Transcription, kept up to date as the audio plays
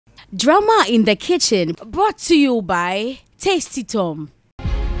Drama in the Kitchen, brought to you by Tasty Tom.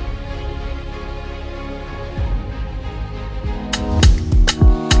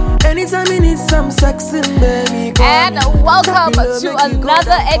 Anytime you need some sexy, baby. And welcome to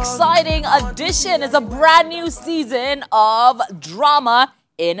another exciting edition. It's a brand new season of Drama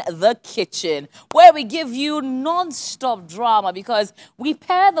in the Kitchen, where we give you non-stop drama because we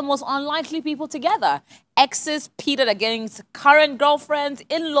pair the most unlikely people together. Exes pitted against current girlfriends,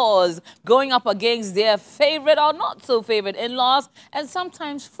 in-laws going up against their favorite or not so favorite in-laws, and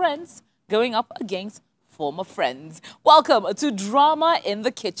sometimes friends going up against former friends. Welcome to Drama in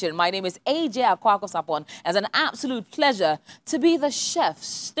the Kitchen. My name is AJ Akwako Sapon. It's an absolute pleasure to be the chef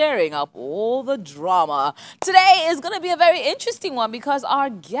stirring up all the drama. Today is going to be a very interesting one because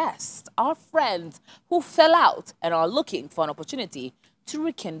our guests, our friends who fell out and are looking for an opportunity to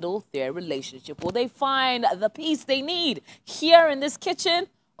rekindle their relationship. Will they find the peace they need here in this kitchen,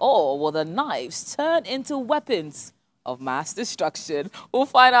 or will the knives turn into weapons of mass destruction? We'll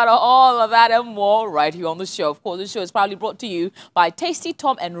find out all of that and more right here on the show. Of course, the show is proudly brought to you by Tasty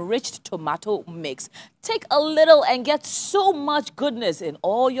Tom Enriched Tomato Mix. Take a little and get so much goodness in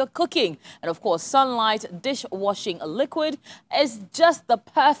all your cooking. And of course, Sunlight dishwashing liquid is just the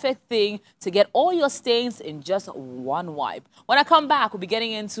perfect thing to get all your stains in just one wipe. When I come back, we'll be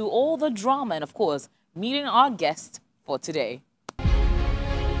getting into all the drama and of course, meeting our guest for today.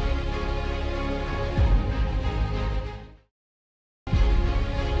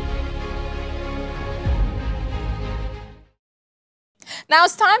 Now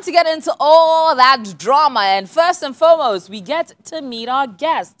it's time to get into all that drama, and first and foremost, we get to meet our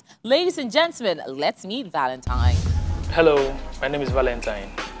guest. Ladies and gentlemen, let's meet Valentine. Hello, my name is Valentine.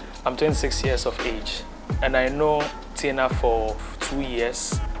 I'm 26 years of age, and I know Tina for 2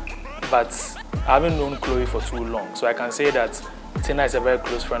 years, but I haven't known Chloe for too long. So I can say that Tina is a very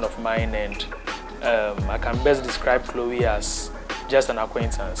close friend of mine, and I can best describe Chloe as just an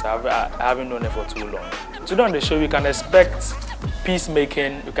acquaintance. I haven't known her for too long. Today on the show, we can expect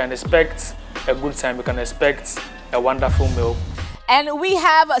peacemaking, you can expect a good time, you can expect a wonderful meal. And we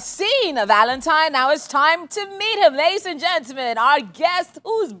have seen Valentine. Now it's time to meet him. Ladies and gentlemen, our guest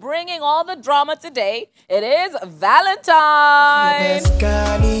who's bringing all the drama today, it is Valentine.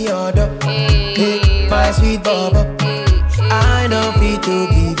 Hey, my sweet Baba, I know fit to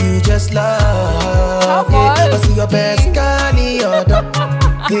give you just love. I see your best Kani order.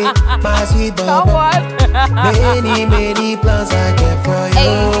 Hey, my sweet Baba, many plans I get for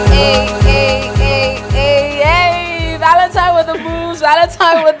you. Hey, Valentine with the moves,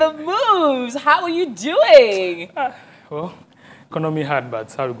 Valentine with the moves. How are you doing? Well, economy hard,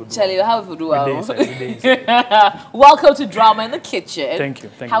 but how good. Tell you how you do well. Days. Welcome to Drama in the Kitchen. Thank you.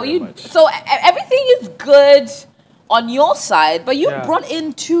 Thank how you very much. So everything is good on your side, but you brought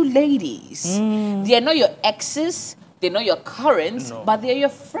in two ladies. They are not your exes, they're not your currents, but they're your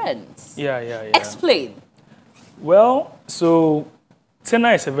friends. Yeah. Explain. Well, so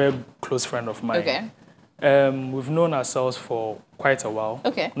Tina is a very close friend of mine. Okay. We've known ourselves for quite a while.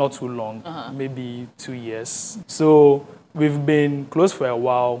 Okay. Not too long, maybe 2 years. So we've been close for a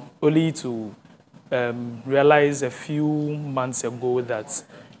while, only to realize a few months ago that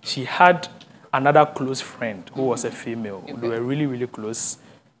she had another close friend who was a female. Okay. They were really, really close.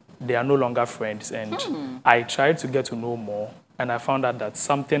 They are no longer friends, and I tried to get to know more, and I found out that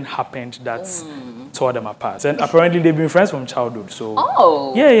something happened that tore them apart. And apparently they've been friends from childhood, so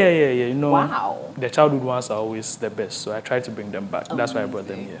yeah. You know, wow. The childhood ones are always the best, so I tried to bring them back. That's why I brought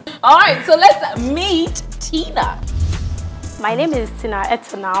them here. All right, so let's meet Tina. My name is Tina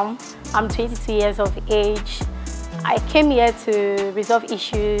Etonam. I'm 22 years of age. I came here to resolve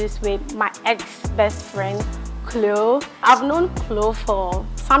issues with my ex-best friend, Chloe. I've known Chloe for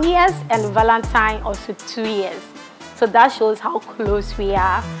some years and Valentine also 2 years. So that shows how close we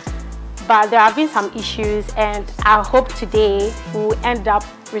are. But there have been some issues, and I hope today we'll end up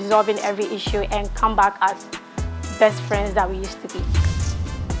resolving every issue and come back as best friends that we used to be.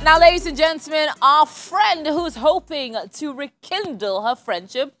 Now, ladies and gentlemen, our friend who's hoping to rekindle her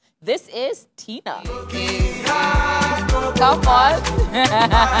friendship, this is Tina. Come on.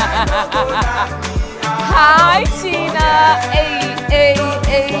 Hi, Tina. Hey.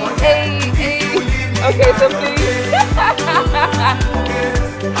 Okay, so please.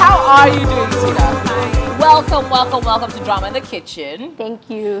 How are you doing, Tina? Welcome to Drama in the Kitchen. Thank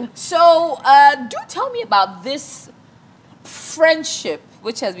you. So, do tell me about this friendship,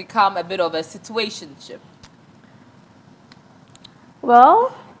 which has become a bit of a situationship.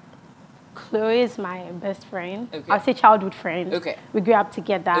 Well, Chloe is my best friend. Okay. I'll say childhood friend. Okay. We grew up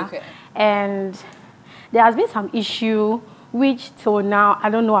together. Okay. And there has been some issue which till now I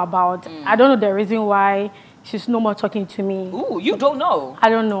don't know about. I don't know the reason why she's no more talking to me. Ooh, you don't know? I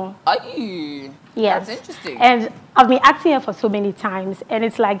don't know. Aye. Yes. That's interesting. And I've been asking her for so many times, and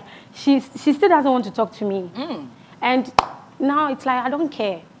it's like she still doesn't want to talk to me. And now it's like I don't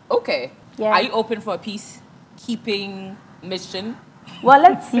care. Okay. Yeah. Are you open for a peacekeeping mission? Well,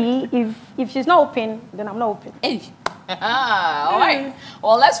 let's see. If she's not open, then I'm not open. Hey. All right.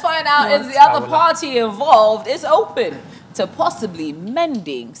 Well, let's find out if the other party involved is open to possibly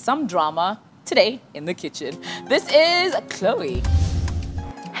mending some drama today in the kitchen. This is Chloe.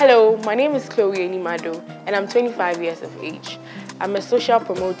 Hello, my name is Chloe Enimado, and I'm 25 years of age. I'm a social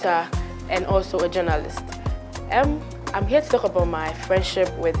promoter and also a journalist. I'm here to talk about my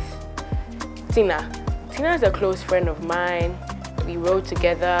friendship with Tina. Tina is a close friend of mine. We roll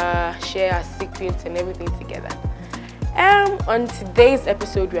together, share our secrets and everything together. On today's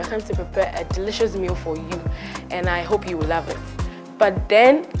episode, we are going to prepare a delicious meal for you, and I hope you will love it. But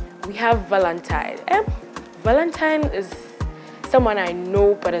then we have Valentine. Valentine is someone I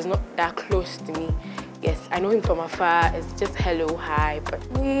know, but is not that close to me. Yes, I know him from afar. It's just hello, hi. But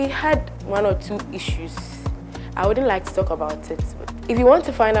we had one or two issues. I wouldn't like to talk about it. But if you want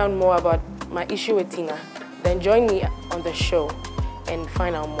to find out more about my issue with Tina, then join me on the show and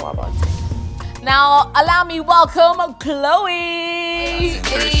find out more about it. Now, allow me welcome Chloe.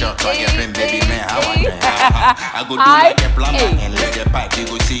 Chloe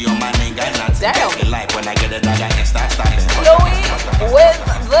with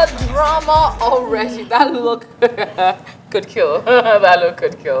the drama already. That look could kill. That look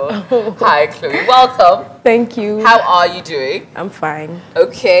could kill. Hi, Chloe. Welcome. Thank you. How are you doing? I'm fine.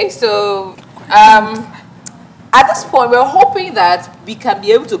 Okay, so at this point, we're hoping that we can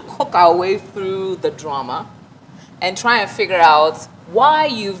be able to cook our way through the drama and try and figure out why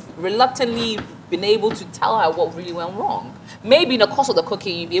you've reluctantly been able to tell her what really went wrong. Maybe in the course of the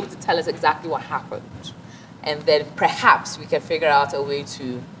cooking, you'll be able to tell us exactly what happened. And then perhaps we can figure out a way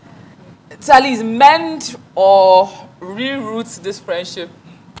to at least mend or reroute this friendship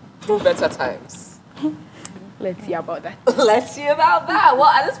through better times. Let's see about that. Let's see about that. Well,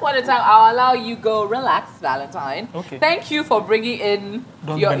 at this point in time, I'll allow you go relax, Valentine. Okay. Thank you for bringing in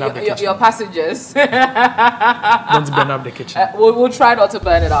your passengers. Don't burn up the kitchen. We'll try not to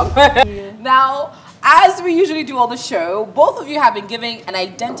burn it up. Now, as we usually do on the show, both of you have been given an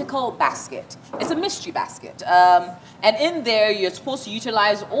identical basket. It's a mystery basket. And in there, you're supposed to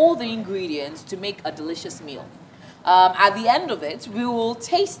utilize all the ingredients to make a delicious meal. At the end of it, we will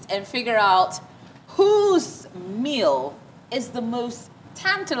taste and figure out whose meal is the most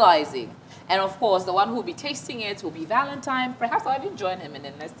tantalizing. And of course, the one who will be tasting it will be Valentine. Perhaps I'll even join him and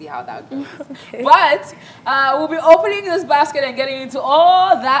then let's see how that goes. Okay. But we'll be opening this basket and getting into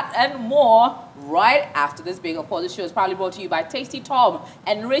all that and more right after this big. Of course, this show is probably brought to you by Tasty Tom,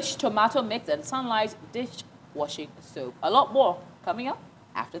 Enriched Tomato Mix, and Sunlight Dishwashing Soap. A lot more coming up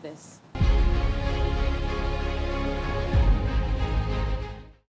after this.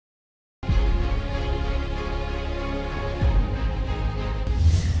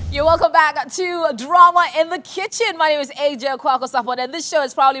 You're welcome back to Drama in the Kitchen. My name is AJ Kwako-Sapon, and this show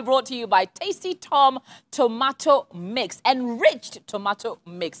is proudly brought to you by Tasty Tom Tomato Mix, Enriched Tomato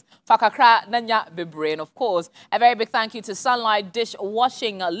Mix. Fakakra Nanya Bibrain, of course. A very big thank you to Sunlight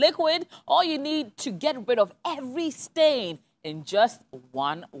Dishwashing Liquid. All you need to get rid of every stain in just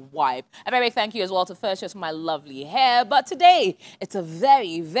one wipe. A very big thank you as well to First Choice for my lovely hair. But today, it's a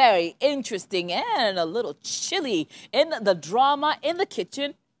very, very interesting and a little chilly in the Drama in the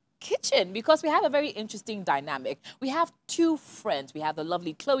Kitchen because we have a very interesting dynamic. We have two friends. We have the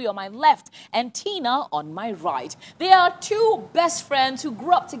lovely Chloe on my left and Tina on my right. They are two best friends who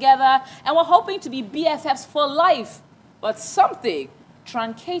grew up together and were hoping to be BFFs for life. But something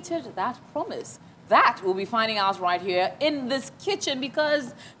truncated that promise. That we'll be finding out right here in this kitchen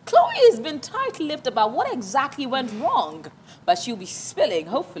because Chloe has been tight-lipped about what exactly went wrong. But she'll be spilling,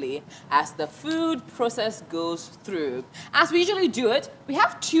 hopefully, as the food process goes through. As we usually do it, we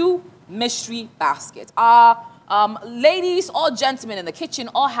have two mystery baskets. Our ladies or gentlemen in the kitchen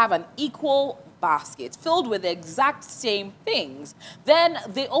all have an equal basket filled with the exact same things. Then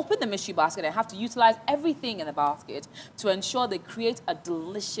they open the mystery basket and have to utilize everything in the basket to ensure they create a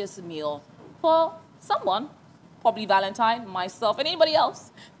delicious meal for someone, probably Valentine, myself, and anybody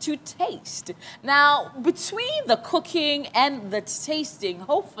else, to taste. Now, between the cooking and the tasting,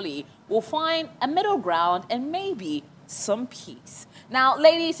 hopefully, we'll find a middle ground and maybe some peace. Now,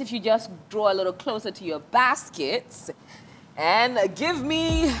 ladies, if you just draw a little closer to your baskets and give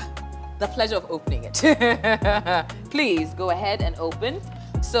me the pleasure of opening it. Please go ahead and open.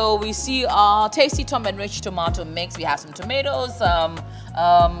 So we see our Tasty Tom and Rich tomato mix. We have some tomatoes, some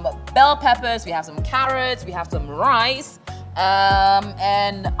bell peppers, we have some carrots, we have some rice,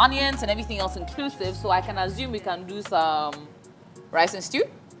 and onions and everything else inclusive. So I can assume we can do some rice and stew.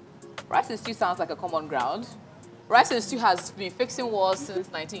 Rice and stew sounds like a common ground. Rice and stew has been fixing walls since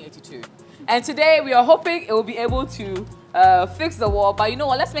 1982. And today we are hoping it will be able to fix the wall. But you know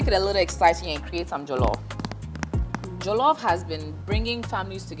what, let's make it a little exciting and create some jollof. Jollof has been bringing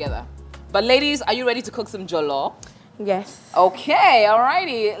families together. But ladies, are you ready to cook some jollof? Yes. Okay,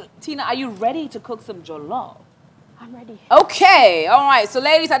 alrighty. Tina, are you ready to cook some jollof? I'm ready. Okay, all right. So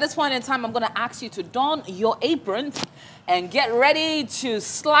ladies, at this point in time, I'm gonna ask you to don your aprons and get ready to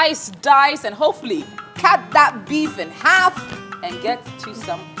slice, dice, and hopefully cut that beef in half and get to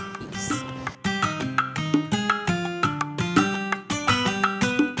some peace.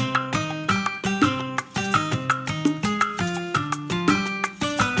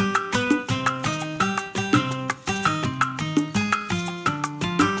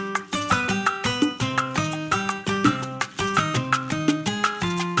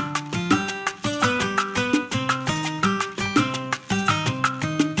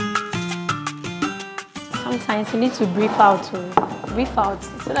 Sometimes you need to breathe out so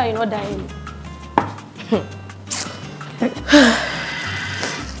that you're not dying.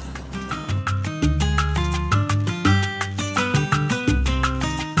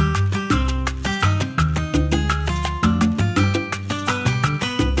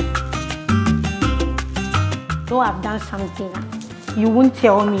 Though I've done something, you won't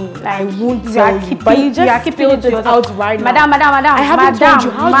tell me. Like, I won't tell you, but you just spilled it out right now. Madam. I haven't told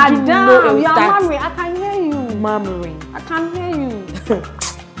you. How did you know it was You're that? murmuring. I can hear you. Murmuring. I can hear you.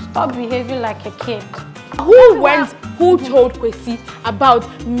 Stop behaving like a kid. Who told Kwesi about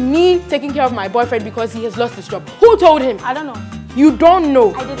me taking care of my boyfriend because he has lost his job? Who told him? I don't know. You don't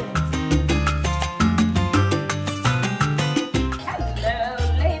know. I didn't. Hello,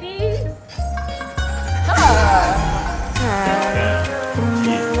 ladies.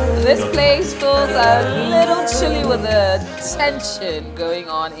 This place feels a little chilly with the tension going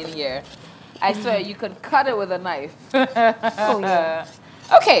on in here. I swear, you could cut it with a knife. Oh, yeah.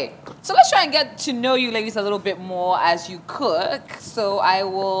 Okay, so let's try and get to know you ladies a little bit more as you cook. So I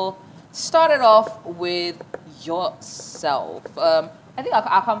will start it off with yourself. I think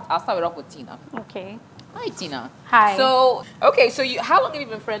I'll start it off with Tina. Okay. Hi, Tina. Hi. So, okay, so how long have you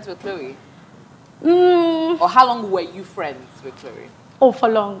been friends with Chloe? Or how long were you friends with Chloe? Oh, for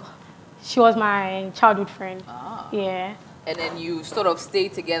long. She was my childhood friend. Ah. Yeah. And then you sort of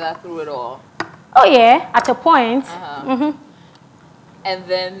stayed together through it all. Oh, yeah. At a point. And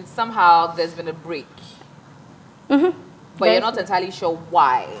then somehow there's been a break. But you're not entirely sure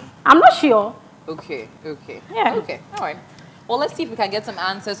why. I'm not sure. Okay, okay. Yeah. Okay, all right. Well, let's see if we can get some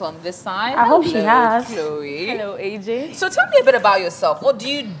answers on this side. I hope she Hello, has. Chloe. Hello, AJ. So tell me a bit about yourself. What do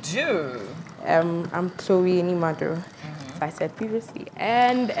you do? I'm Chloe Enimado, as I said previously,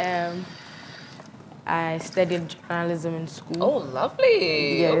 and I studied journalism in school. Oh,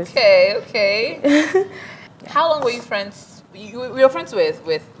 lovely. Yes. Okay, okay. How long were you friends? You were friends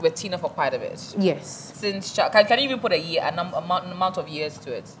with Tina for quite a bit. Yes. Since can you even put a year, amount of years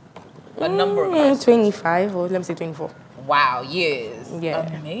to it? A number of years. 25, or let me say 24. Wow, years. Yeah.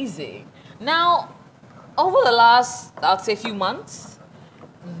 Amazing. Now, over the last, I'd say, few months,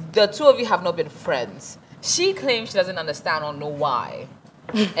 the two of you have not been friends. She claims she doesn't understand or know why.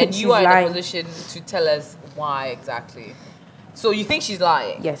 And you are in a position to tell us why exactly. So you think she's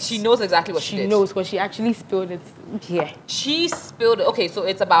lying? Yes. She knows exactly what she did. She knows because she actually spilled it here. She spilled it. Okay, so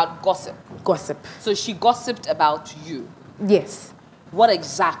it's about gossip. Gossip. So she gossiped about you. Yes. What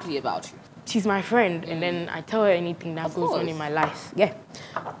exactly about you? She's my friend, and then I tell her anything that goes on course. in my life. Yeah.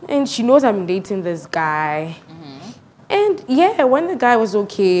 And she knows I'm dating this guy. And yeah, when the guy was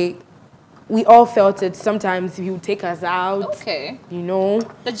okay, we all felt it. Sometimes he would take us out. Okay. You know,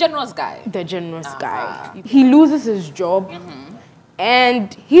 The generous guy. the generous guy. He loses his job.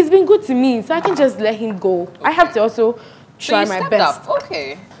 And he's been good to me, so I can just let him go. I have to also So try you my stepped best. up.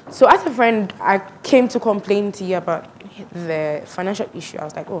 Okay. So as a friend, I came to complain to you about the financial issue. I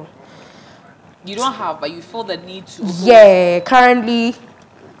was like, oh, You don't have, but you feel the need to. yeah, currently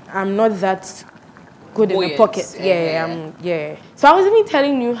I'm not that good in the Buoyant, pocket. yeah. Yeah. So I was even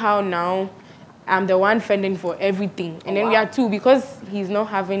telling you how now I'm the one fending for everything. And then we wow. are two, because he's not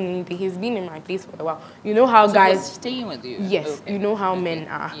having anything. He's been in my place for a while. You know how So guys, he's staying with you. yes, Okay. you know how men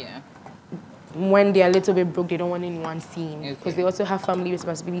are. Yeah. When they're a little bit broke, they don't want anyone seeing, because Okay. they also have family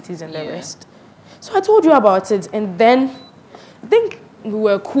responsibilities and the Yeah. rest. So I told you about it, and then I think we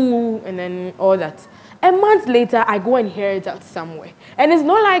were cool and then all that. A month later, I go and hear it out somewhere. And it's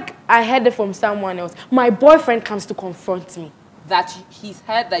not like I heard it from someone else. My boyfriend comes to confront me. That he's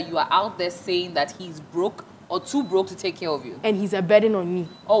heard that you are out there saying that he's broke or too broke to take care of you. And he's a burden on me.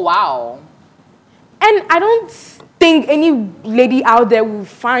 Oh, wow. And I don't think any lady out there will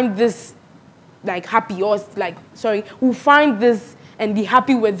find this like happy or like, sorry, will find this and be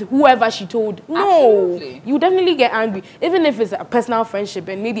happy with whoever she told. No, Absolutely. you definitely get angry. Even if it's a personal friendship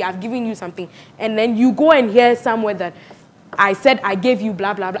and maybe I've given you something and then you go and hear somewhere that I said I gave you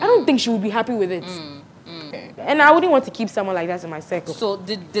blah, blah, blah. I don't think she would be happy with it. And I wouldn't want to keep someone like that in my circle. So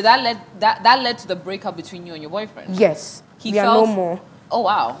did that led to the breakup between you and your boyfriend? Yes, we are no more. Oh,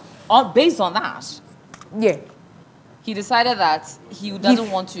 wow. Based on that, Yeah. he decided that he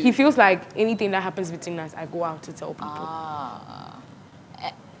doesn't want to. He feels like anything that happens between us, I go out to tell people.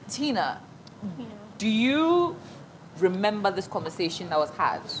 Tina, do you remember this conversation that was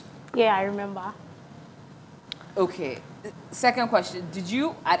had? Yeah, I remember. Okay. Second question. Did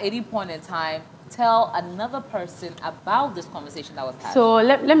you, at any point in time, tell another person about this conversation that was had? So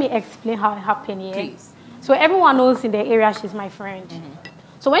let me explain how it happened here. Please. So everyone knows in the area she's my friend.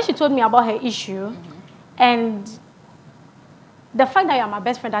 So when she told me about her issue, and the fact that you're my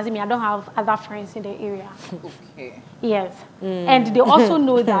best friend doesn't mean I don't have other friends in the area. Okay. Yes. And they also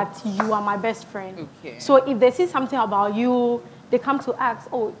know that you are my best friend. Okay. So if they see something about you, they come to ask,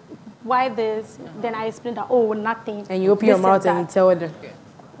 oh, why this? Then I explain that, oh, nothing. And you open your This mouth and and you that. tell them.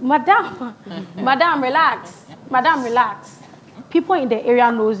 Madam, madam, relax. Madam, relax. People in the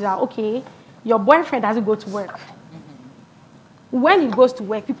area knows that, okay, your boyfriend doesn't go to work. When he goes to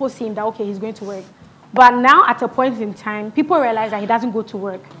work, people see him that, okay, he's going to work. But now at a point in time, people realize that he doesn't go to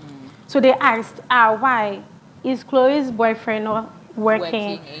work. So they asked, why? Is Chloe's boyfriend not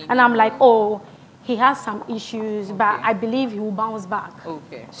working? And I'm like, oh, he has some issues, but I believe he will bounce back.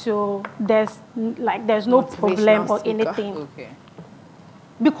 Okay. So there's no problem or Motivational anything. Okay.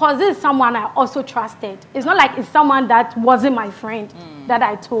 Because this is someone I also trusted. It's not like it's someone that wasn't my friend that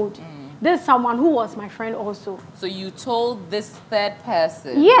I told. This is someone who was my friend also. So you told this third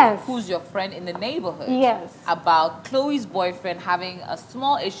person, Yes. who's your friend in the neighborhood, Yes. about Chloe's boyfriend having a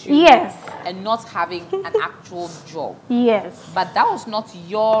small issue, Yes. and not having an actual job. Yes. But that was not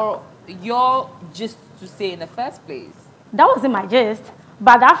your gist to say in the first place. That wasn't my gist.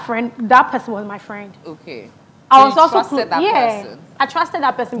 But that person was my friend. Okay. I So was you also trusted that person. I trusted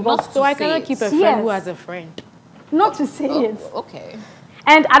that person Not because to So I say cannot it. keep a friend Yes. who has a friend. not to say it. Okay.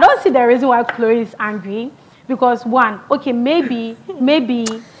 And I don't see the reason why Chloe is angry. Because one, okay, maybe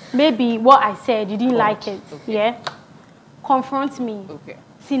what I said, you didn't like it. Okay. Yeah? Confront me. Okay.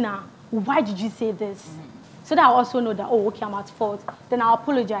 Tina, why did you say this? So that I also know that, oh, okay, I'm at fault. Then I'll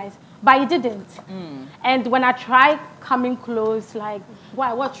apologize. But you didn't. And when I try coming close, like,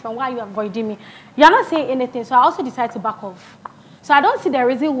 why, what's wrong? Why are you avoiding me? You're not saying anything. So I also decided to back off. So I don't see the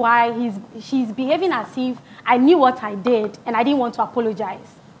reason why she's behaving as if I knew what I did and I didn't want to apologize.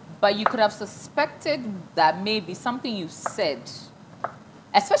 But you could have suspected that maybe something you said,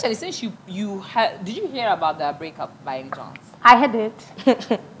 especially since you had, did you hear about the breakup by any chance? I heard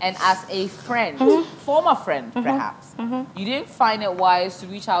it. And as a friend, former friend perhaps, you didn't find it wise to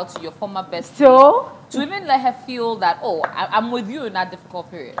reach out to your former bestie So to even let her feel that, oh, I'm with you in that difficult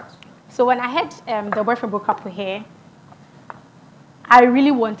period. So when I had the boyfriend broke up with her, I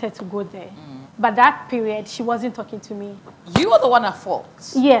really wanted to go there. But that period, she wasn't talking to me. You were the one at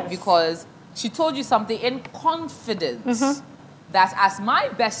fault. Yes. Because she told you something in confidence that as my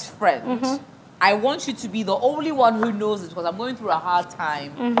best friend, I want you to be the only one who knows it because I'm going through a hard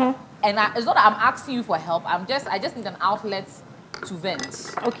time. And it's not that I'm asking you for help. I just need an outlet to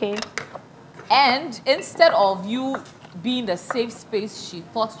vent. Okay. And instead of you being the safe space she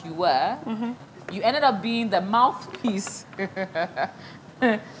thought you were, you ended up being the mouthpiece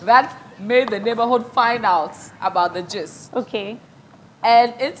that made the neighborhood find out about the gist. Okay.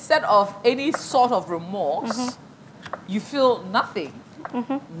 And instead of any sort of remorse, you feel nothing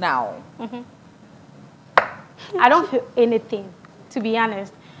now. I don't feel anything, to be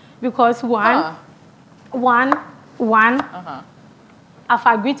honest. Because one, I've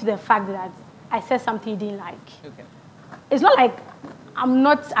agreed to the fact that I said something you didn't like. Okay. It's not like I'm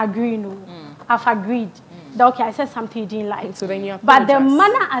not agreeing. No. I've agreed that, okay, I said something you didn't like. So then you But the apologize.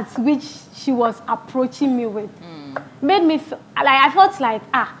 manner at which she was approaching me with made me feel, like, I felt like,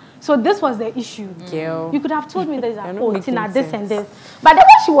 so this was the issue. Girl. You could have told me this, You're not oh, making Tina, this sense. and this. But the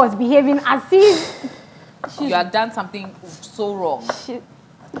way she was behaving as if You had done something so wrong. she,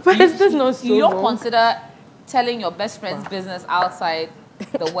 But is this not so You don't wrong? consider telling your best friend's business outside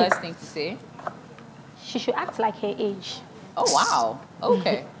the worst thing to say? she should act like her age. Oh, wow.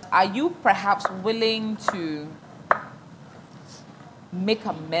 Okay. are you perhaps willing to make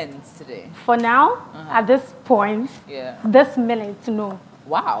amends today? For now, at this point, this minute, no.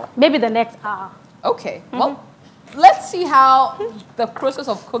 Wow. Maybe the next hour. Okay. Well, let's see how the process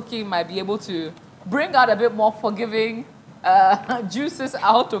of cooking might be able to bring out a bit more forgiving juices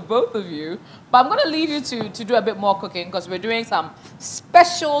out of both of you. But I'm going to leave you to do a bit more cooking because we're doing some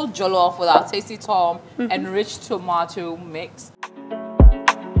special jollof with our Tasty Tom enriched tomato mix.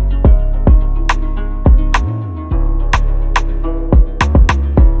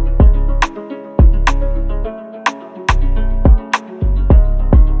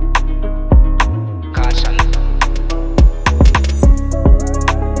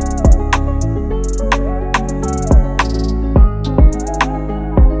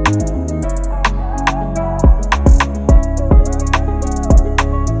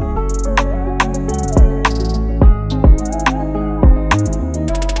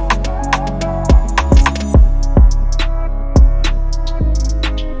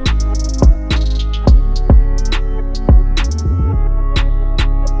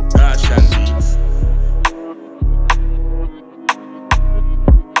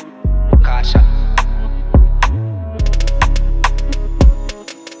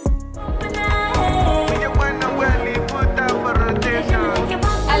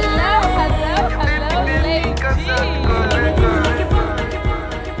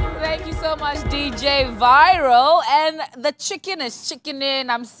 Viral, and the chicken is chickening.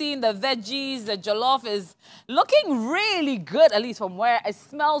 I'm seeing the veggies, the jollof is looking really good, at least from where it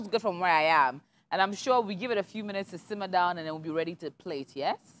smells good from where I am. And I'm sure we give it a few minutes to simmer down and then we'll be ready to plate,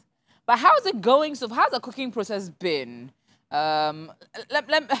 yes? But how's it going? So how's the cooking process been? I'm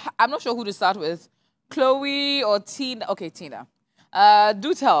not sure who to start with. Chloe or Tina? Okay, Tina.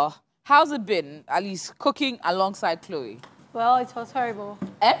 Do tell, how's it been, at least cooking alongside Chloe? Well, it was horrible.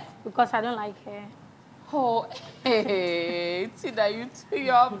 Eh? Because I don't like hair. Oh, hey, Tina,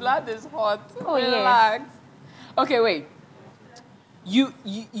 your blood is hot. Oh, relax. Yeah. Okay, wait.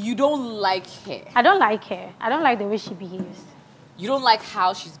 You don't like her? I don't like her. I don't like the way she behaves. You don't like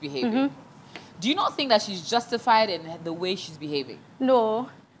how she's behaving? Do you not think that she's justified in the way she's behaving? No.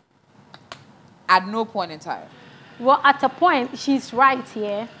 At no point in time? Well, at a point, she's right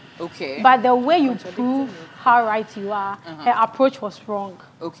here. Okay. But the way you prove how right you are, her approach was wrong.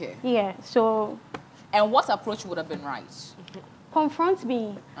 Okay. Yeah, so... And what approach would have been right? Confront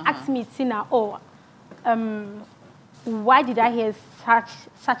me, ask me, Tina, why did I hear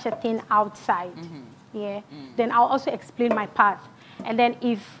such a thing outside? Yeah. Then I'll also explain my path. And then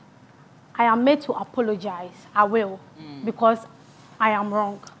if I am made to apologize, I will, because I am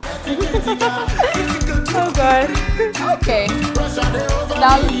wrong. Oh, God. Okay.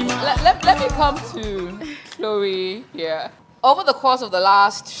 Now, let me come to Chloe here. Over the course of the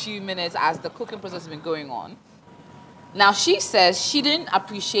last few minutes as the cooking process has been going on, now she says she didn't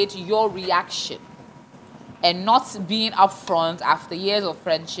appreciate your reaction and not being upfront after years of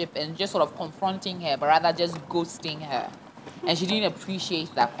friendship and just sort of confronting her, but rather just ghosting her. And she didn't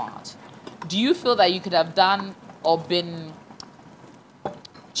appreciate that part. Do you feel that you could have done or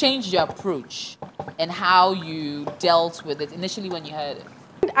changed your approach and how you dealt with it initially when you heard it?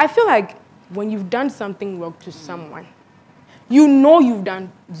 I feel like when you've done something wrong to someone, you know you've done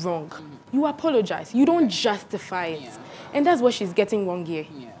wrong. You apologize. You don't justify it. Yeah. And that's what she's getting wrong here.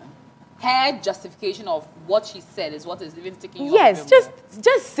 Yeah. Her justification of what she said is what is even sticking you Yes,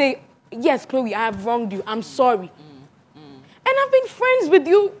 just say, yes, Chloe, I have wronged you. I'm sorry. And I've been friends with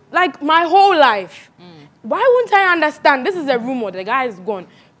you like my whole life. Why wouldn't I understand? This is a rumor. The guy is gone.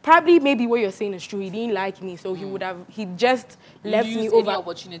 Probably maybe what you're saying is true. He didn't like me, so he just left me over. Any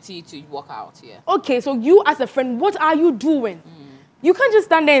opportunity to walk out, yeah. Okay, so you as a friend, what are you doing? You can't just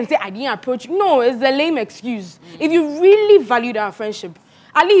stand there and say, I didn't approach you. No, it's a lame excuse. If you really valued our friendship,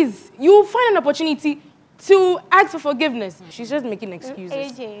 at least you find an opportunity to ask for forgiveness. She's just making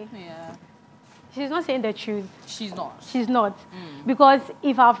excuses. AJ. Yeah. She's not saying the truth. She's not. She's not. Because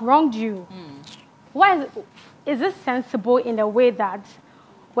if I've wronged you, why is it sensible in a way that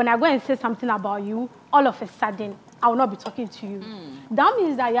when I go and say something about you, all of a sudden, I will not be talking to you? That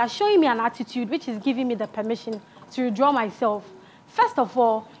means that you are showing me an attitude which is giving me the permission to withdraw myself. First of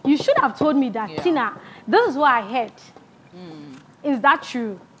all, you should have told me that, Tina, this is what I heard. Is that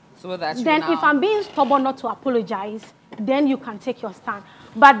true? So that's then if I'm being stubborn not to apologize, then you can take your stand.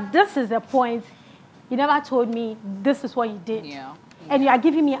 But this is the point. You never told me this is what you did. And you are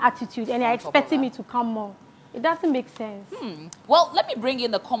giving me attitude and you're expecting me to come more. It doesn't make sense. Well, let me bring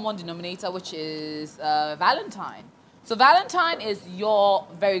in the common denominator, which is Valentine. So Valentine is your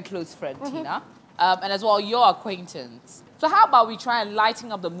very close friend, Tina, and as well your acquaintance. So how about we try and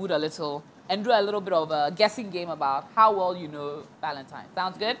lighten up the mood a little and do a little bit of a guessing game about how well you know Valentine.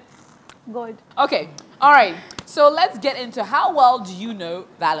 Sounds good? Good. Okay. All right. So let's get into how well do you know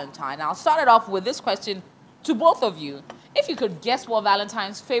Valentine. I'll start it off with this question to both of you. If you could guess what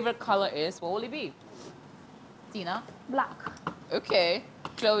Valentine's favorite color is, what will it be? Tina? Black. Okay.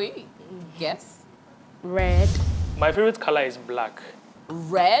 Chloe? Guess. Red. My favorite color is black.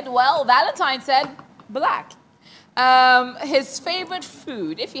 Red. Well, Valentine said black. His favorite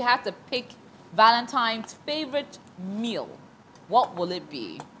food, if you had to pick Valentine's favorite meal, what will it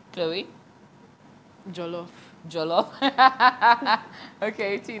be? Chloe? Jollof. Jollof.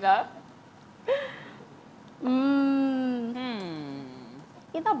 Okay, Tina?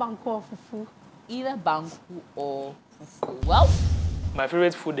 Either banku or fufu. Either banku or fufu. Well, My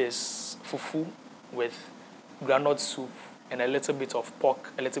favorite food is fufu with groundnut soup and a little bit of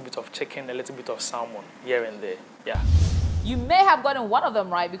pork, a little bit of chicken, a little bit of salmon here and there. Yeah. you may have gotten one of them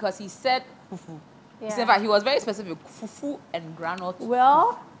right because he said fufu. He said, in fact, he was very specific. Fufu and granite.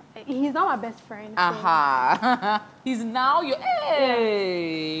 Well, he's not my best friend. So. Aha. He's now your...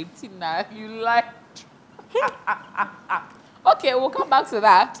 Hey, Tina, you like... Okay, we'll come back to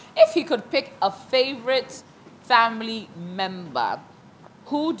that. If he could pick a favorite family member,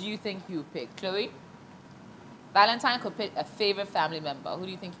 who do you think he would pick? Chloe? Valentine could pick a favorite family member. Who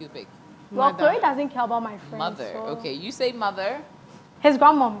do you think he would pick? Well, Chloe doesn't care about my friends. Mother. So. Okay, you say mother. His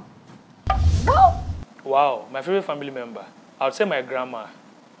grandmom. Well, Wow, my favorite family member. I would say my grandma.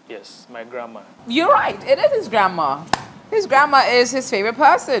 Yes, my grandma. you're right. It is his grandma. His grandma is his favorite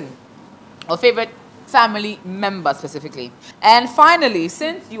person. Or favorite family member specifically. And finally,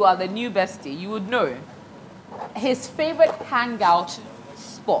 since you are the new bestie, you would know his favorite hangout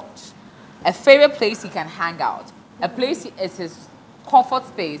spot. A favorite place he can hang out. A place is his comfort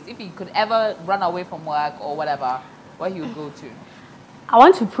space. If he could ever run away from work or whatever, where he would go to. I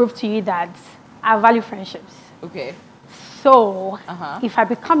want to prove to you that I value friendships. Okay. So, if I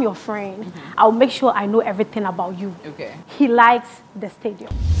become your friend, I'll make sure I know everything about you. Okay. He likes the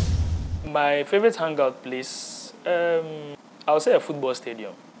stadium. My favorite hangout place, I would say a football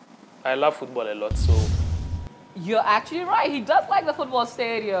stadium. I love football a lot, so... You're actually right. He does like the football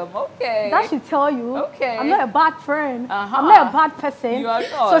stadium. Okay. That should tell you. Okay. I'm not a bad friend. Uh-huh. I'm not a bad person. You are So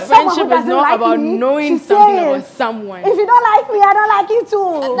not. someone who Friendship is doesn't not like about me knowing should something say about it. someone. If you don't like me, I don't like you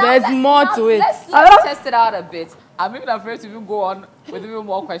too. Now There's more to it. Let's test it out a bit. I'm even afraid to even go on with even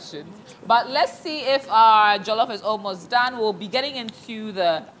more questions. But let's see if our jollof is almost done. We'll be getting into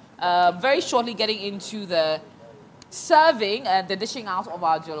the, very shortly getting into the serving and the dishing out of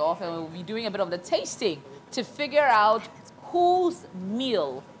our jollof. And we'll be doing a bit of the tasting to figure out whose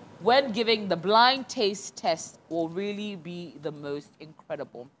meal, when giving the blind taste test, will really be the most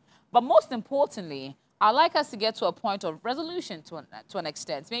incredible. But most importantly, I'd like us to get to a point of resolution to an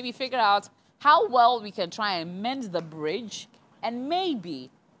extent. Maybe figure out how well we can try and mend the bridge and maybe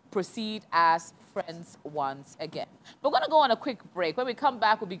proceed as friends once again. We're going to go on a quick break. When we come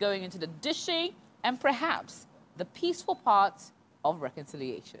back, we'll be going into the dishing and perhaps the peaceful parts of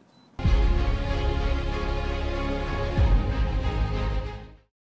reconciliation.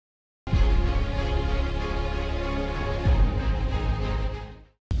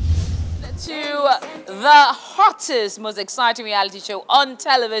 To the hottest, most exciting reality show on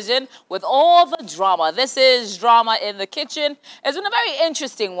television with all the drama. This is Drama in the Kitchen. It's been a very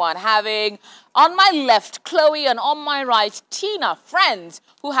interesting one, having on my left Chloe and on my right Tina, friends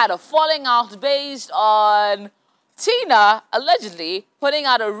who had a falling out based on Tina allegedly putting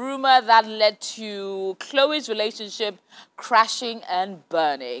out a rumor that led to Chloe's relationship crashing and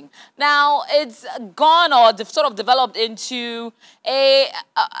burning. Now, it's gone or sort of developed into a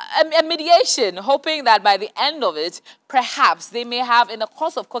mediation, hoping that by the end of it, perhaps they may have, in the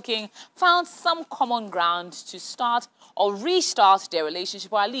course of cooking, found some common ground to start or restart their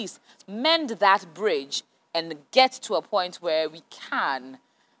relationship, or at least mend that bridge and get to a point where we can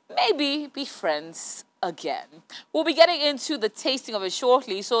maybe be friends again. We'll be getting into the tasting of it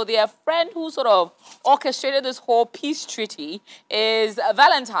shortly. So their friend who sort of orchestrated this whole peace treaty is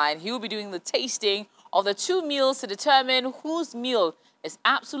Valentine. He will be doing the tasting of the two meals to determine whose meal is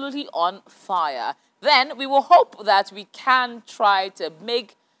absolutely on fire. Then we will hope that we can try to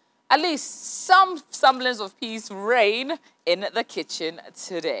make at least some semblance of peace reign in the kitchen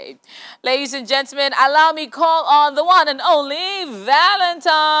today. Ladies and gentlemen, allow me call on the one and only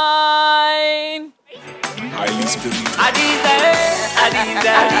Valentine. Highly spiritual.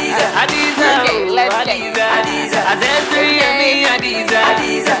 Okay, let's check.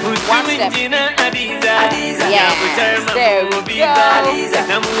 One step. Yes, there we go.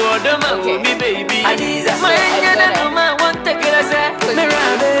 Okay.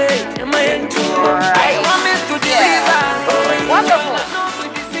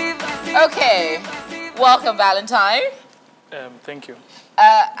 Welcome, Valentine. Thank you.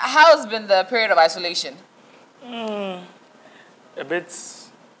 How's been the period of isolation? A bit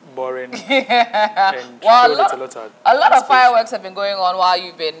boring. And Well, a lot of space. fireworks have been going on while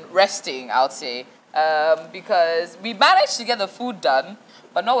you've been resting, I would say, because we managed to get the food done,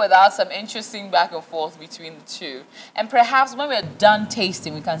 but not without some interesting back and forth between the two. And perhaps when we're done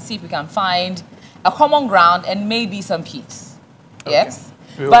tasting, we can see if we can find a common ground and maybe some peace. Okay. Yes?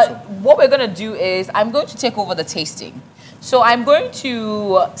 We hope But so. what we're going to do is I'm going to take over the tasting. So I'm going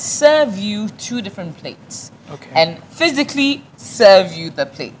to serve you 2 different plates. Okay. And physically serve you the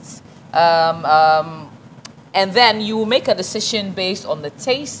plates. And then you will make a decision based on the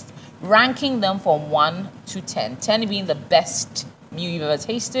taste, ranking them from 1 to 10. 10 being the best meal you've ever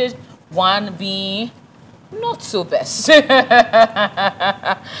tasted, 1 being not so best.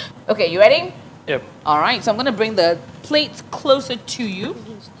 Okay, you ready? Yep. All right, so I'm going to bring the plates closer to you.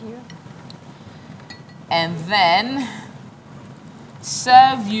 And then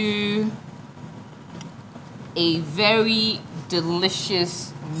serve you a very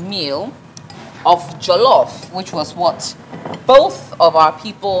delicious meal of jollof, which was what both of our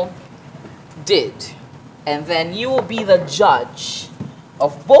people did. And then you will be the judge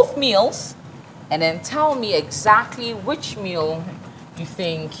of both meals and then tell me exactly which meal you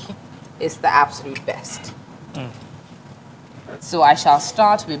think is the absolute best. So I shall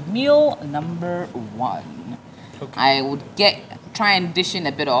start with meal number 1. Okay. I would try and dish in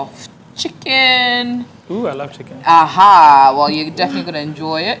a bit of chicken. Ooh, I love chicken. Aha, well, you're definitely going to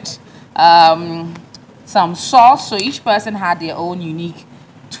enjoy it. Some sauce, so each person had their own unique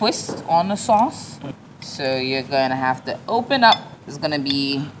twist on the sauce. So you're going to have to open up. It's going to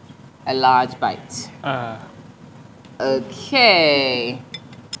be a large bite. Okay.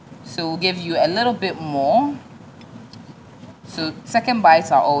 So we'll give you a little bit more. So second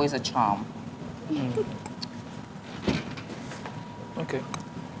bites are always a charm. Okay.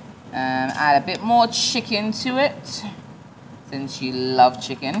 Add a bit more chicken to it, since you love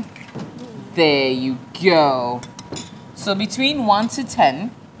chicken. There you go. So between 1 to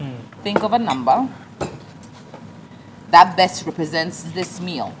 10, think of a number that best represents this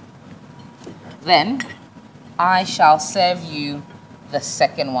meal. Then I shall serve you the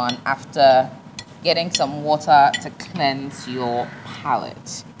second one after getting some water to cleanse your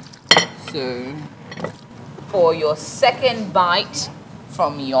palate. So for your second bite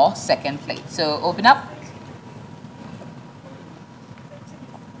from your second plate. So open up.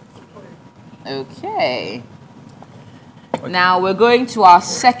 Okay. Now we're going to our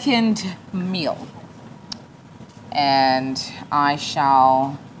second meal. And I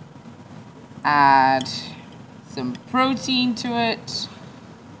shall add some protein to it,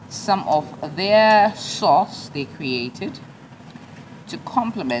 some of their sauce they created to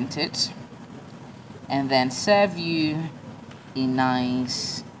complement it, and then serve you a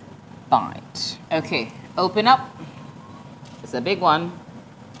nice bite. Okay, open up. It's a big one.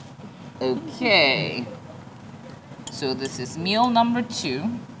 Okay. So this is meal number 2.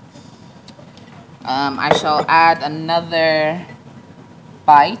 I shall add another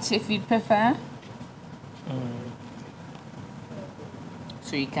bite if you'd prefer.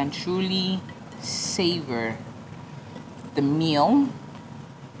 So you can truly savor the meal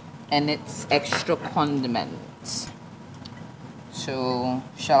and its extra condiments. So,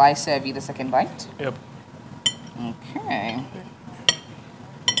 shall I serve you the second bite? Yep. Okay.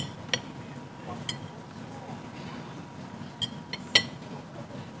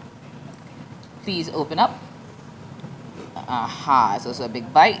 Please open up. Aha, it's also a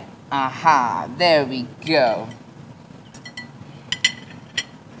big bite. Aha, there we go.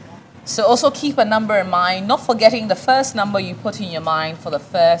 So also keep a number in mind, not forgetting the first number you put in your mind for the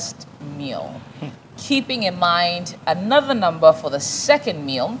first meal. Keeping in mind another number for the second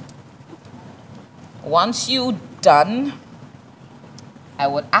meal. Once you're done, I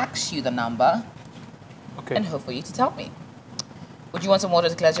would ask you the number and hope for you to tell me. Would you want some water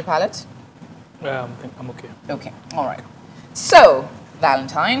to cleanse your palate? I'm okay. Okay, all right. So,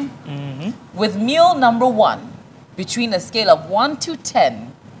 Valentine, with meal number 1, between a scale of 1 to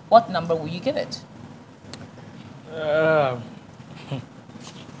 10, what number will you give it?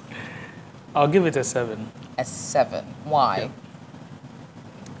 I'll give it a 7. A 7. Why?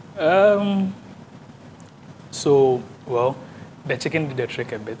 So, well, the chicken did the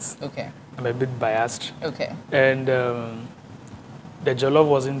trick a bit. Okay. I'm a bit biased. Okay. And the jollof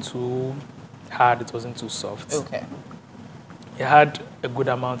wasn't too hard, it wasn't too soft. Okay. It had a good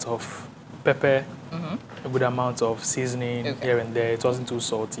amount of pepper, a good amount of seasoning here and there. It wasn't too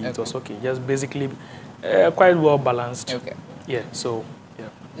salty. It was okay. Just basically quite well balanced. Okay. Yeah, so, yeah.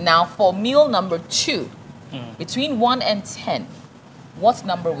 Now, for meal number 2, between 1 and 10, what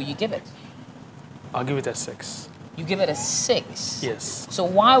number will you give it? I'll give it a 6. You give it a 6? Yes. So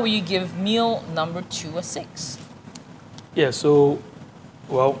why will you give meal number 2 a 6? Yeah, so,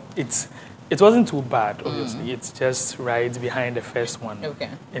 well, it wasn't too bad, obviously. It's just right behind the first one. Okay.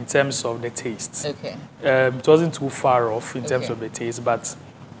 In terms of the taste. Okay. It wasn't too far off in terms Okay. of the taste, but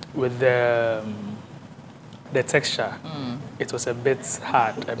with the texture, it was a bit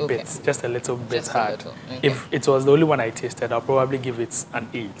hard, just a little bit Just a hard. little, okay. If it was the only one I tasted, I'll probably give it an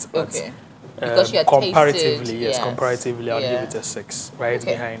 8. But, Okay. Because you had comparatively, tasted, yes, comparatively, I'll give yeah. it a 6, right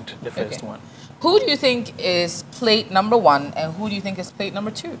Okay. behind the first Okay. one. Who do you think is plate number 1 and who do you think is plate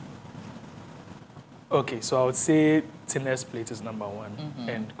number 2? Okay, so I would say Tina's plate is number 1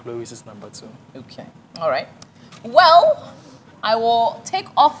 and Chloe's is number 2. Okay. All right. Well, I will take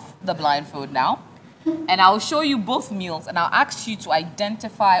off the blindfold now and I'll show you both meals and I'll ask you to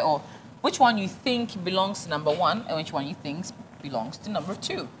identify or which one you think belongs to number 1 and which one you think belongs to number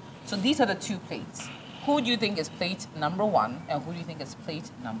 2. So these are the 2 plates. Who do you think is plate number 1 and who do you think is plate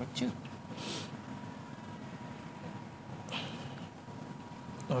number 2?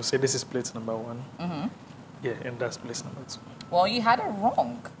 I'll say this is plate number 1. Yeah, and that's plate number 2. Well, you had it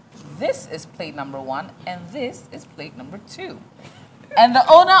wrong. This is plate number 1 and this is plate number 2. And the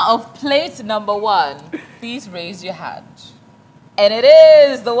owner of plate number 1, please raise your hand. And it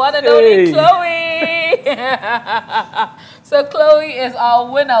is the one and only Chloe. So Chloe is our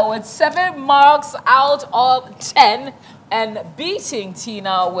winner with 7 marks out of 10 and beating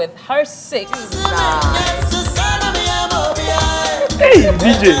Tina with her 6. Hey,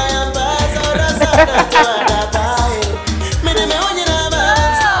 DJ!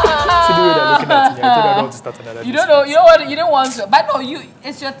 See the way they're looking at me. I told you I don't want to start another You don't know, you know what, you don't want to, but no,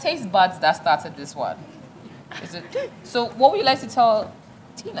 it's your taste buds that started this one. Is it? So what would you like to tell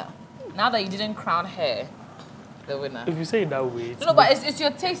Tina, now that you didn't crown her the winner? If you say it that way, No, but it's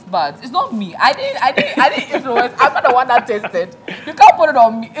your taste buds. It's not me. I didn't influence. I'm not the one that tasted. You can't put it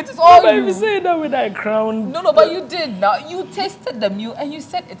on me. It is all but you. if you say it that way, that I crowned. No, but you did now. You tasted the meal and you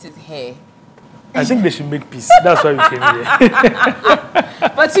said it is hair. I think they should make peace. That's why we came here.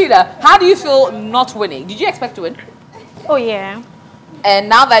 But Tina, how do you feel not winning? Did you expect to win? Oh, yeah. And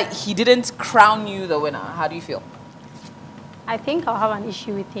now that he didn't crown you the winner, how do you feel? I think I'll have an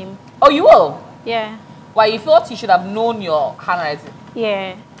issue with him. Oh, you will? Yeah. Why, you thought you should have known your handwriting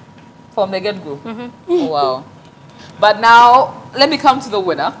Yeah. from the get-go? Oh, wow. But now, let me come to the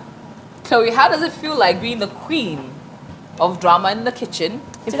winner. Chloe, how does it feel like being the queen of drama in the kitchen?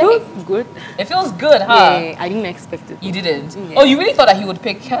 It feels good. It feels good, huh? Yeah, I didn't expect it. You didn't? Yeah. Oh, you really thought that he would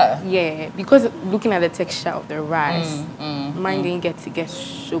pick her? Yeah, because looking at the texture of the rice, mine didn't get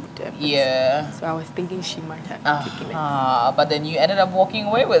soaked up. Yeah. So I was thinking she might have taken it. But then you ended up walking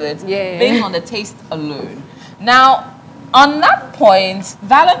away with it. Yeah. Based on the taste alone. Now, on that point,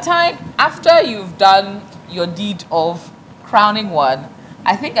 Valentine, after you've done your deed of crowning one,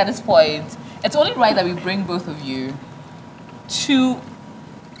 I think at this point, it's only right that we bring both of you to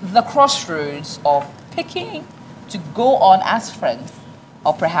the crossroads of picking to go on as friends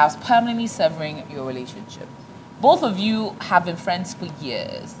or perhaps permanently severing your relationship. Both of you have been friends for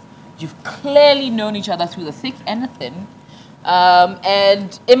years. You've clearly known each other through the thick and the thin.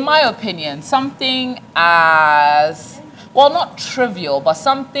 And in my opinion, something as, well, not trivial, but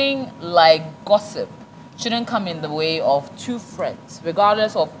something like gossip shouldn't come in the way of two friends,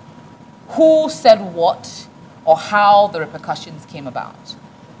 regardless of who said what or how the repercussions came about.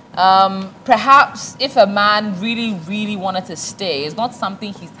 Perhaps if a man really, really wanted to stay, it's not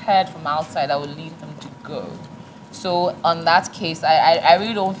something he's heard from outside that would lead him to go. So on that case, I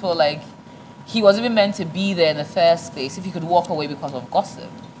really don't feel like he was even meant to be there in the first place if he could walk away because of gossip.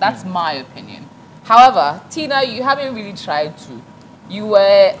 That's my opinion. However, Tina, you haven't really tried to. You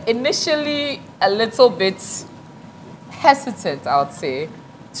were initially a little bit hesitant, I would say,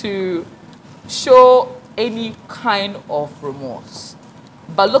 to show any kind of remorse.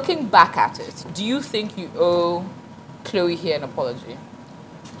 But looking back at it, do you think you owe Chloe here an apology?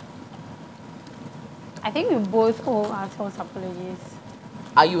 I think we both owe ourselves apologies.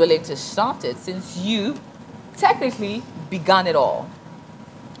 Are you willing to start it since you technically began it all?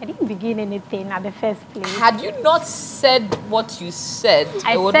 I didn't begin anything at the first place. Had you not said what you said,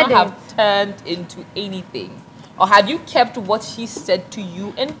 I it would said not have turned into anything. Or had you kept what he said to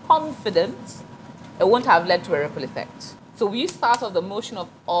you in confidence, it wouldn't have led to a ripple effect. So we start off the motion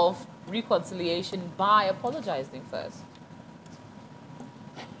of reconciliation by apologizing first.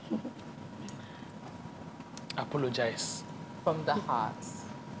 Apologize. From the heart.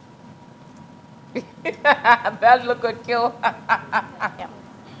 That look would kill. Yeah.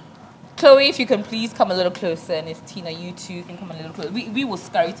 Chloe, if you can please come a little closer, and if Tina, you two can come a little closer. We will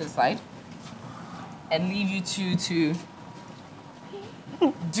scurry to the side and leave you two to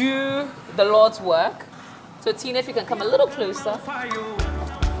do the Lord's work. So Tina, if you can come a little closer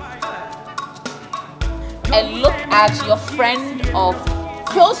and look at your friend of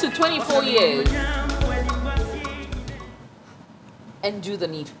close to 24 years and do the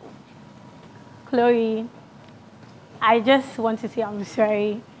needful. Chloe, I just want to say I'm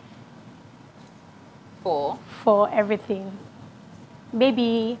sorry for everything.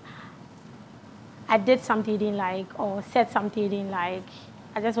 Maybe I did something you didn't like or said something you didn't like.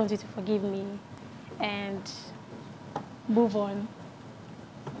 I just want you to forgive me and move on.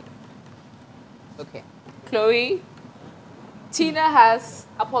 Okay. Chloe, Tina has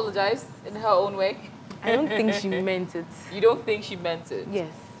apologized in her own way. I don't think she meant it. You don't think she meant it?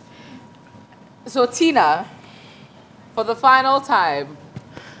 Yes. So Tina, for the final time,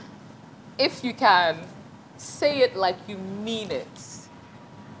 if you can, say it like you mean it.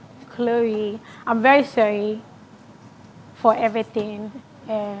 Chloe, I'm very sorry for everything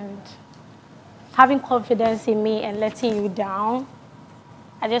and having confidence in me and letting you down.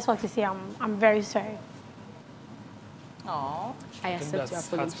 I just want to say I'm very sorry. Aww. I accept your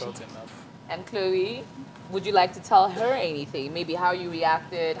apology. Heartfelt enough. And Chloe, would you like to tell her anything? Maybe how you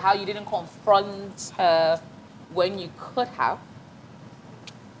reacted, how you didn't confront her when you could have?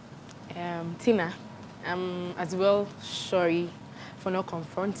 Tina, I'm as well sorry for not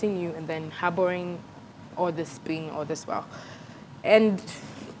confronting you and then harboring all this pain all this while. And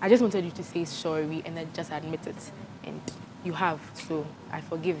I just wanted you to say sorry and then just admit it. And you have, so I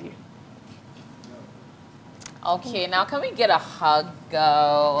forgive you. Okay, now can we get a hug,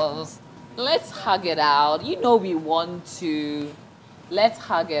 girls? Let's hug it out. You know we want to. Let's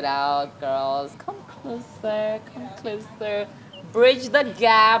hug it out, girls. Come closer, come closer. Bridge the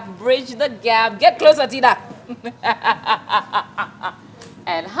gap, bridge the gap. Get closer, Tina.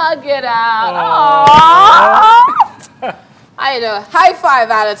 And hug it out. Aww. I know. High five,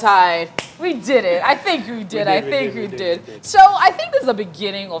 Valentine. We did it. I think we did. I think we did. So I think this is the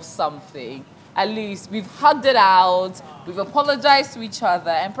beginning of something. At least we've hugged it out. We've apologized to each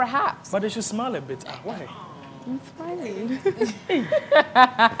other, and perhaps. But they should smile a bit. Why? I'm smiling.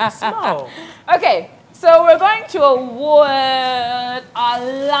 Smile. Okay, so we're going to award our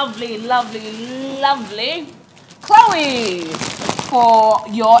lovely, lovely, lovely Chloe for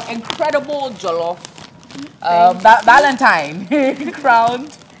your incredible jollof. Valentine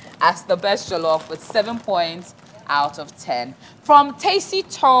crowned as the best jollof with 7 points out of 10. From Tasty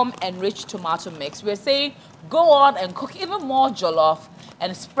Tom Enriched Tomato Mix, we're saying go on and cook even more jollof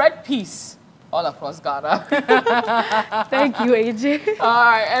and spread peace all across Ghana. Thank you, AJ. All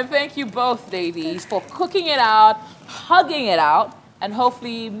right, and thank you both, ladies, for cooking it out, hugging it out, and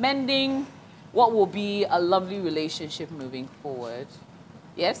hopefully mending what will be a lovely relationship moving forward.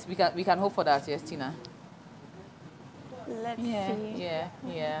 Yes, we can hope for that. Yes, Tina. Let's see.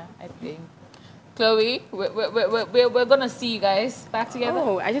 Yeah, I think. Chloe, we're gonna see you guys back together.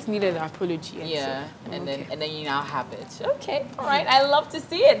 Oh, I just needed an apology. Yeah, so, and okay. then you now have it. Okay, all right. I love to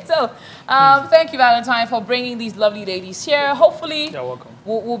see it. So, thank you, Valentine, for bringing these lovely ladies here. Hopefully, You're welcome.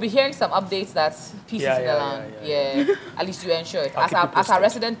 We'll be hearing some updates that peace is in the land. Yeah. At least you ensure it. As our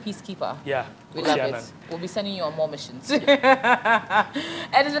resident peacekeeper. Yeah. We love it. We'll be sending you on more missions. And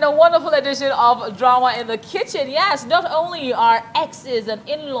it's been a wonderful edition of Drama in the Kitchen. Yes, not only are exes and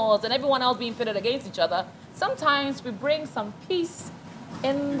in-laws and everyone else being pitted against each other, sometimes we bring some peace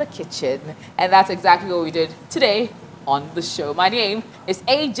in the kitchen. And that's exactly what we did today on the show. My name is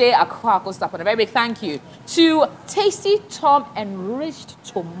AJ Akwako-Stap, and a very big thank you to Tasty Tom Enriched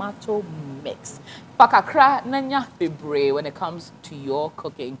Tomato Mix. Pakakra nanya fibre when it comes to your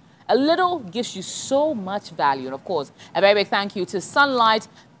cooking. A little gives you so much value. And of course, a very big thank you to Sunlight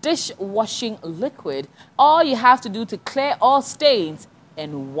Dishwashing Liquid. All you have to do to clear all stains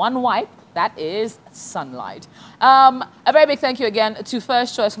in one wipe, that is Sunlight. A very big thank you again to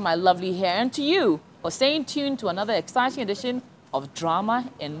First Choice for my lovely hair, and to you for staying tuned to another exciting edition of Drama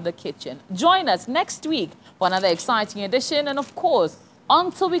in the Kitchen. Join us next week for another exciting edition. And of course,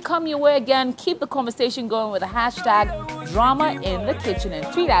 until we come your way again, keep the conversation going with the hashtag Drama in the Kitchen and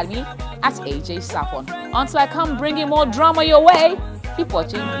tweet at me at AJ Sapon. Until I come bringing more drama your way, keep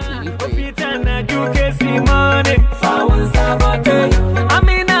watching TV3.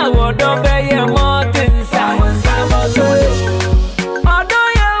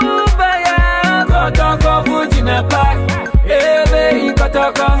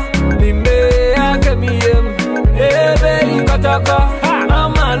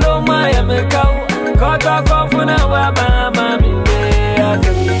 Mama lo maya mekau, kota kofuna wa mama minde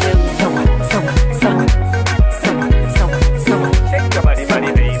akemi.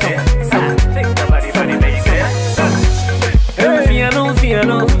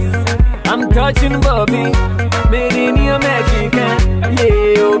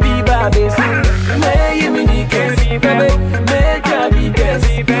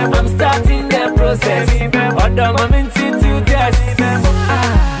 I'm starting the process. Although I'm into to test.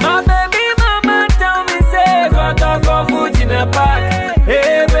 My baby mama tell me say, Kotoko Fujina Park.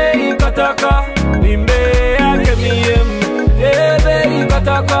 Hey baby Kotoko, Mimbe Akemiem. Hey baby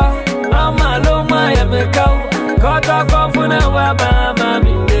Kotoko, Mama Loma Yamekau. Kotoko Funa Wabama,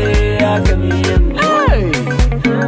 Mimbe Akemiem.